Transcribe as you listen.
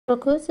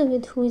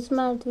Burak, who is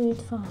married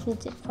with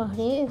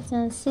FAHRIYE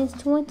EVCEN'S since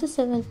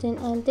 2017,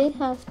 and they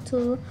have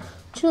two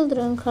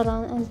children,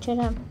 Karan and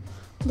Kerem.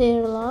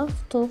 Their love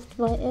talked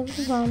by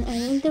everyone,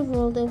 and in the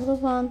world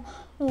everyone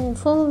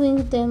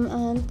following them,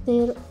 and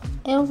their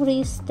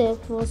every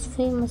step was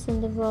famous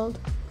in the world.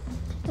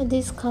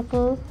 This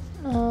couple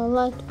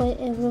liked by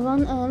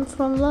everyone, and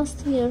from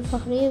last year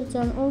FAHRIYE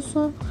EVCEN'S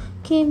also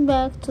came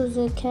back to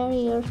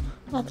the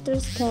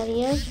actor's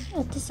career.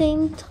 At the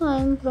same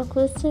time,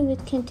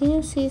 Burak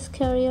continues his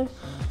career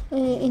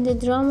in the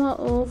drama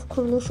of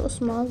Kuruluş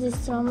Osman.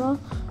 This drama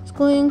is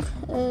going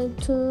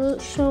to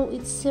show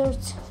its third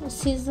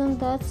season.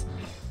 That's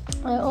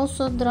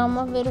also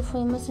drama very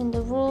famous in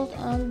the world,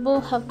 and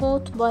have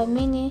bought by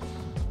many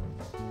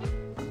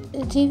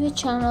TV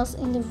channels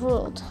in the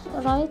world.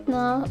 Right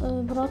now,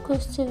 Burak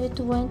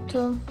went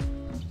to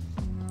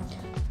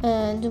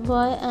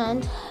Dubai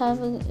and have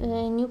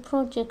a new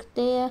project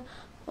there.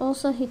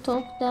 Also, he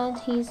talked that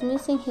he is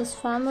missing his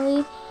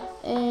family.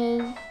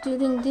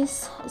 During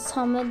this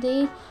summer,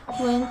 they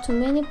went to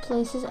many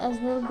places as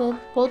well, but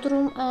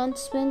Bodrum, and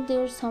spent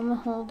their summer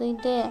holiday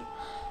there.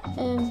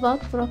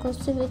 But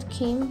Burak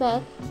came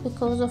back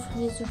because of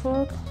his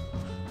work,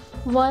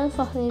 while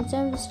FAHRIYE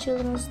EVCEN'S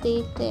children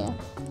stayed there.